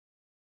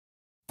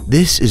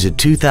This is a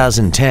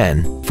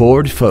 2010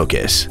 Ford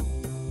Focus.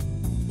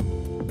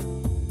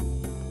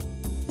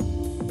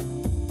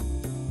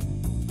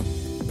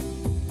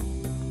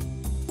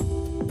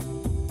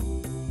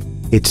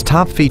 Its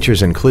top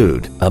features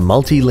include a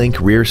multi-link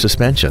rear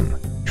suspension,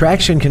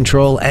 traction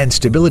control and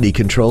stability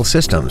control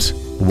systems,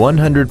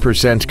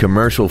 100%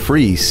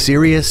 commercial-free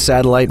Sirius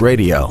satellite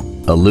radio,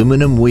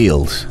 aluminum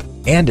wheels,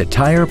 and a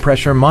tire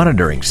pressure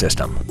monitoring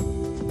system.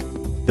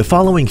 The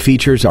following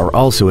features are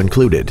also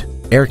included: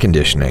 air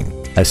conditioning,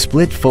 a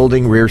split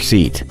folding rear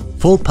seat,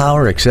 full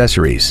power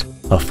accessories,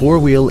 a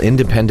four-wheel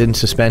independent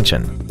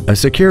suspension, a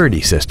security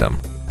system,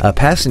 a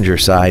passenger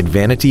side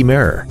vanity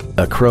mirror,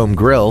 a chrome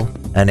grille,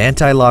 an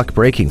anti-lock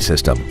braking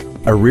system,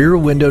 a rear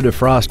window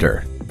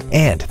defroster,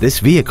 and this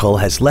vehicle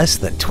has less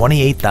than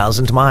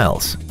 28,000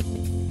 miles.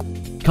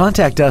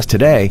 Contact us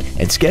today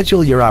and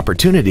schedule your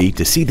opportunity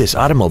to see this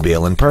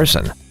automobile in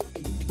person.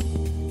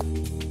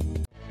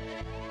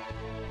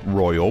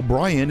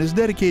 RoyO'Brien is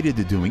dedicated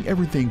to doing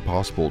everything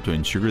possible to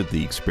ensure that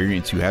the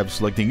experience you have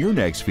selecting your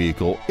next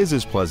vehicle is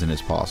as pleasant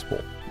as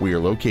possible. We are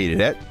located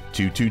at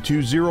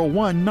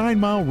 22201 9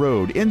 Mile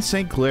Road in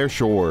St. Clair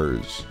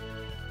Shores.